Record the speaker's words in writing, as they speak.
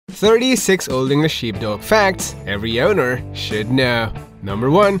36 Old English Sheepdog facts every owner should know. Number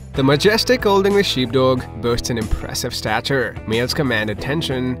 1. The majestic Old English Sheepdog boasts an impressive stature. Males command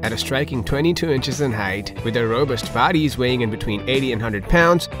attention at a striking 22 inches in height, with their robust bodies weighing in between 80 and 100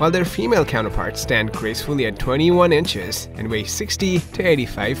 pounds, while their female counterparts stand gracefully at 21 inches and weigh 60 to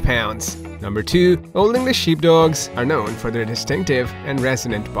 85 pounds. Number 2. Old English Sheepdogs are known for their distinctive and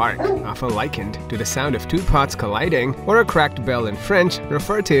resonant bark, often likened to the sound of two pots colliding, or a cracked bell in French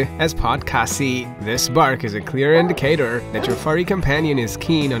referred to as pot cassé. This bark is a clear indicator that your furry companion is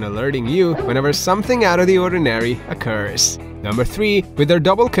keen on alerting you whenever something out of the ordinary occurs. Number 3. With their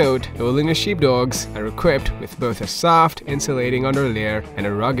double coat, Old English Sheepdogs are equipped with both a soft, insulating under layer and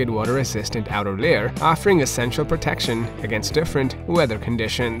a rugged, water-resistant outer layer, offering essential protection against different weather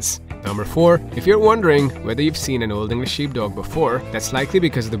conditions. Number 4. If you're wondering whether you've seen an Old English Sheepdog before, that's likely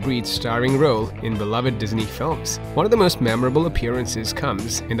because of the breed's starring role in beloved Disney films. One of the most memorable appearances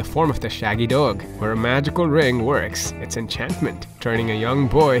comes in the form of the Shaggy dog, where a magical ring works its enchantment, turning a young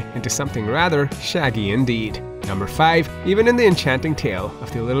boy into something rather shaggy indeed. Number 5. Even in the enchanting tale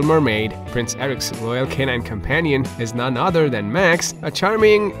of The Little Mermaid, Prince Eric's loyal canine companion is none other than Max, a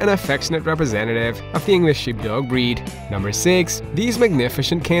charming and affectionate representative of the English Sheepdog breed. Number 6. These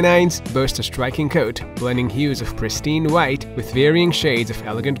magnificent canines boast a striking coat, blending hues of pristine white with varying shades of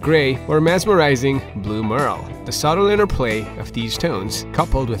elegant gray or mesmerizing blue merle. The subtle interplay of these tones,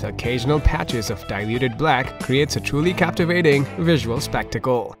 coupled with occasional patches of diluted black, creates a truly captivating visual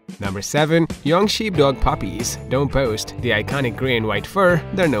spectacle. Number 7. Young sheepdog puppies don't boast the iconic gray and white fur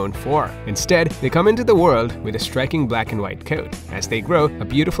they're known for. Instead, they come into the world with a striking black and white coat. As they grow, a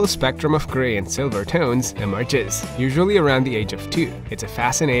beautiful spectrum of gray and silver tones emerges, usually around the age of 2. It's a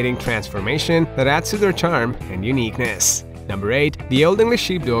fascinating transformation that adds to their charm and uniqueness. Number 8. The Old English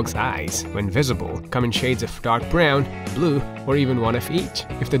Sheepdog's eyes, when visible, come in shades of dark brown, blue, or even one of each.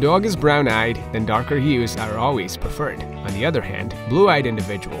 If the dog is brown-eyed, then darker hues are always preferred. On the other hand, blue-eyed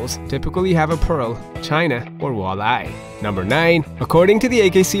individuals typically have a pearl, china, or walleye. Number 9. According to the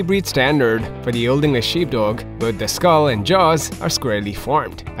AKC breed standard, for the Old English Sheepdog, both the skull and jaws are squarely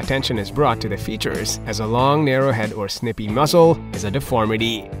formed. Attention is brought to the features, as a long, narrow head or snippy muzzle is a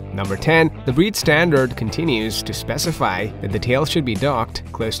deformity. Number 10. The breed standard continues to specify that the tail should be docked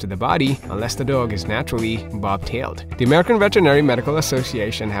close to the body unless the dog is naturally bob-tailed. The American Veterinary Medical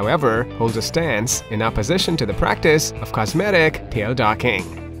Association, however, holds a stance in opposition to the practice of cosmetic tail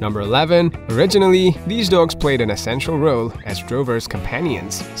docking. Number 11. Originally, these dogs played an essential role as drovers'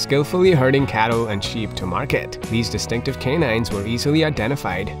 companions, skillfully herding cattle and sheep to market. These distinctive canines were easily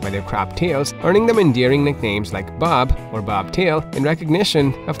identified by their cropped tails, earning them endearing nicknames like Bob or Bobtail in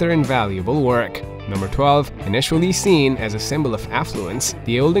recognition of their invaluable work. Number 12. Initially seen as a symbol of affluence,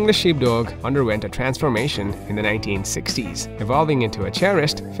 the Old English Sheepdog underwent a transformation in the 1960s, evolving into a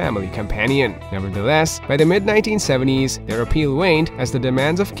cherished family companion. Nevertheless, by the mid-1970s, their appeal waned as the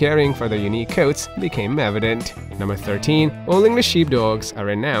demands of caring for their unique coats became evident. Number 13. Old English Sheepdogs are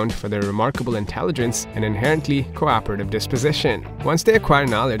renowned for their remarkable intelligence and inherently cooperative disposition. Once they acquire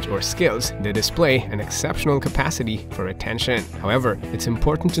knowledge or skills, they display an exceptional capacity for attention. However, it's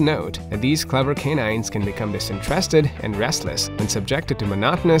important to note that these clever canines can become disinterested and restless when subjected to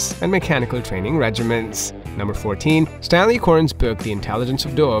monotonous and mechanical training regimens. Number 14. Stanley Korn's book The Intelligence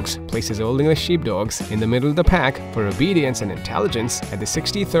of Dogs places Old English Sheepdogs in the middle of the pack for obedience and intelligence at the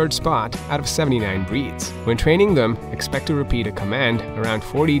 63rd spot out of 79 breeds. When training them, expect to repeat a command around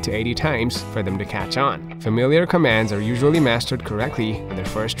 40 to 80 times for them to catch on. Familiar commands are usually mastered correctly on their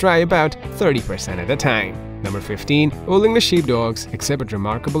first try about 30% of the time. Number 15. Old English Sheepdogs exhibit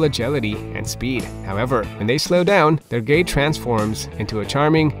remarkable agility and speed. However, when they slow down, their gait transforms into a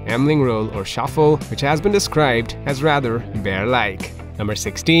charming ambling roll or shuffle, which has been described as rather bear-like. Number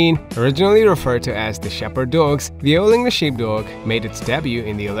 16. Originally referred to as the Shepherd Dogs, the Old English Sheepdog made its debut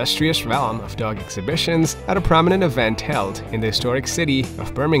in the illustrious realm of dog exhibitions at a prominent event held in the historic city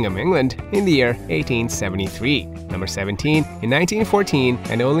of Birmingham, England in the year 1873. Number 17. In 1914,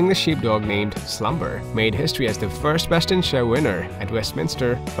 an Old English Sheepdog named Slumber made history as the first Best in Show winner at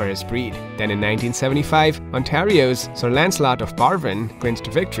Westminster for his breed. Then in 1975, Ontario's Sir Lancelot of Barvin clinched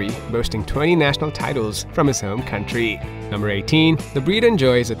victory, boasting 20 national titles from his home country. Number 18. The breed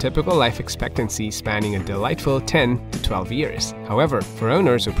enjoys a typical life expectancy spanning a delightful 10 to 12 years. However, for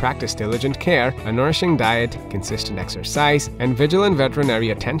owners who practice diligent care, a nourishing diet, consistent exercise, and vigilant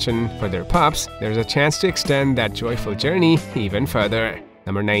veterinary attention for their pups, there's a chance to extend that joyful journey even further.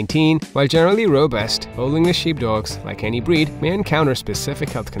 Number 19. While generally robust, Old English Sheepdogs, like any breed, may encounter specific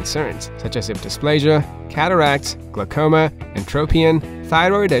health concerns such as hip dysplasia, cataracts, glaucoma, entropion,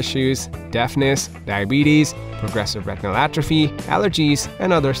 thyroid issues, deafness, diabetes, progressive retinal atrophy, allergies,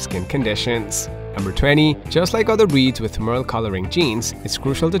 and other skin conditions. Number 20. Just like other breeds with merle coloring genes, it's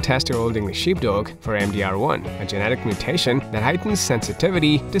crucial to test your Old English Sheepdog for MDR1, a genetic mutation that heightens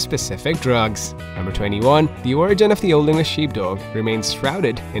sensitivity to specific drugs. Number 21. The origin of the Old English Sheepdog remains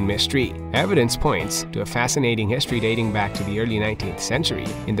shrouded in mystery. Evidence points to a fascinating history dating back to the early 19th century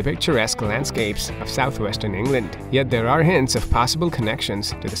in the picturesque landscapes of southwestern England. Yet there are hints of possible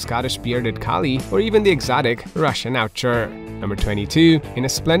connections to the Scottish bearded collie or even the exotic Russian Oucher. Number 22. In a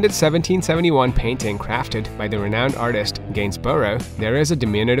splendid 1771 painting crafted by the renowned artist Gainsborough, there is a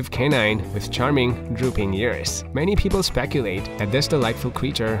diminutive canine with charming, drooping ears. Many people speculate that this delightful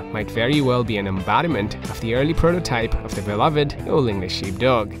creature might very well be an embodiment of the early prototype of the beloved Old English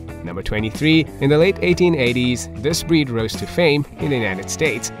Sheepdog. Number 23. In the late 1880s, this breed rose to fame in the United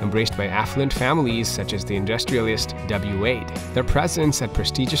States, embraced by affluent families such as the industrialist W. Wade. Their presence at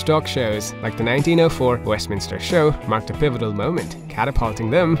prestigious dog shows like the 1904 Westminster Show marked a pivotal moment, catapulting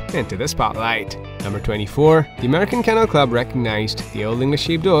them into the spotlight. Number 24. The American Kennel Club recognized the Old English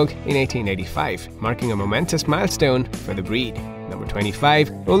Sheepdog in 1885, marking a momentous milestone for the breed. Number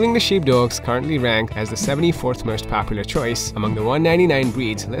 25. Old English Sheepdogs currently rank as the 74th most popular choice among the 199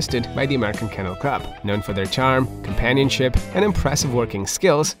 breeds listed by the American Kennel Club. Known for their charm, companionship, and impressive working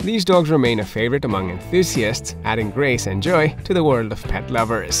skills, these dogs remain a favorite among enthusiasts, adding grace and joy to the world of pet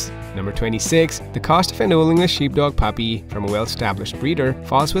lovers. Number 26. The cost of an Old English Sheepdog puppy from a well-established breeder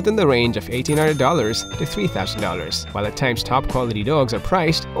falls within the range of $1,800 to $3,000, while at times top-quality dogs are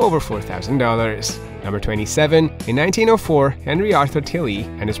priced over $4,000. Number 27. In 1904, Henry Arthur Tilley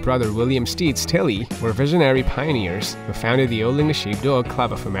and his brother William Steeds Tilley were visionary pioneers who founded the Old English Sheepdog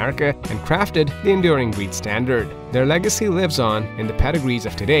Club of America and crafted the enduring breed standard. Their legacy lives on in the pedigrees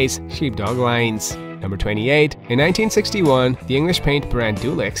of today's sheepdog lines. Number 28. In 1961, the English paint brand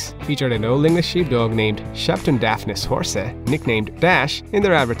Dulux featured an Old English Sheepdog named Shepton Daphnis Horsa, nicknamed Dash, in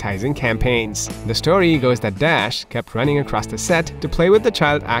their advertising campaigns. The story goes that Dash kept running across the set to play with the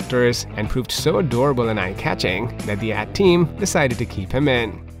child actors and proved so adorable and eye-catching that the ad team decided to keep him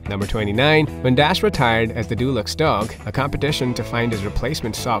in. Number 29. When Dash retired as the Dulux dog, a competition to find his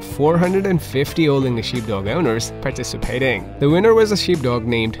replacement saw 450 Old English Sheepdog owners participating. The winner was a sheepdog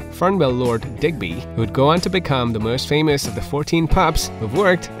named Fernwell Lord Digby, who would go on to become the most famous of the 14 pups who've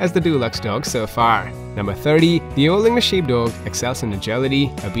worked as the Dulux dog so far. Number 30. The Old English Sheepdog excels in agility,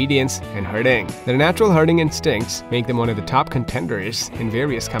 obedience, and herding. Their natural herding instincts make them one of the top contenders in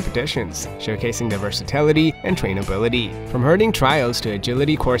various competitions, showcasing their versatility and trainability. From herding trials to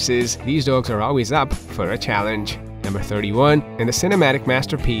agility courses, these dogs are always up for a challenge. Number 31. In the cinematic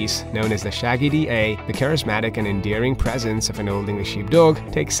masterpiece known as the Shaggy DA, the charismatic and endearing presence of an Old English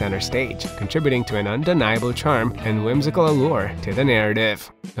Sheepdog takes center stage, contributing to an undeniable charm and whimsical allure to the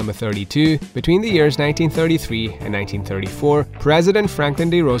narrative. Number 32. Between the years 1933 and 1934, President Franklin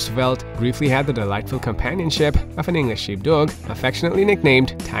D. Roosevelt briefly had the delightful companionship of an English Sheepdog, affectionately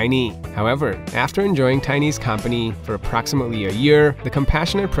nicknamed Tiny. However, after enjoying Tiny's company for approximately a year, the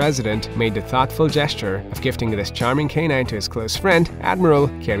compassionate president made the thoughtful gesture of gifting this charming canine to his close friend, Admiral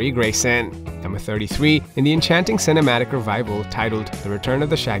Cary Grayson. Number 33. In the enchanting cinematic revival titled The Return of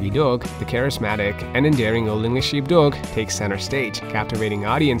the Shaggy Dog, the charismatic and endearing Old English Sheepdog takes center stage, captivating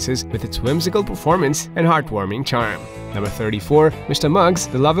audiences with its whimsical performance and heartwarming charm. Number 34. Mr. Muggs,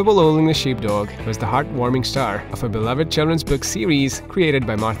 the lovable Old English Sheepdog, was the heartwarming star of a beloved children's book series created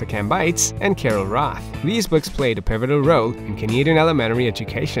by Martha Cambites and Carol Roth. These books played a pivotal role in Canadian elementary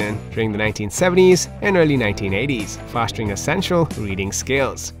education during the 1970s and early 1980s, fostering essential reading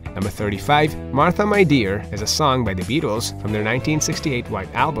skills. Number 35. Martha My Dear is a song by the Beatles from their 1968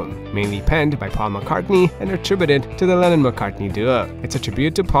 White Album, mainly penned by Paul McCartney and attributed to the Lennon-McCartney duo. It's a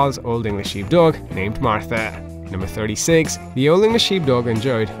tribute to Paul's Old English Sheepdog named Martha. Number 36. The Old English Sheepdog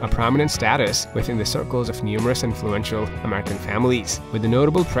enjoyed a prominent status within the circles of numerous influential American families, with a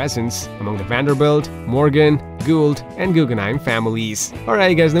notable presence among the Vanderbilt, Morgan, Gould, and Guggenheim families.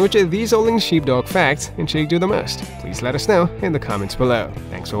 Alright guys, now which of these Old English Sheepdog facts intrigued you the most? Please let us know in the comments below.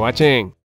 Thanks for watching.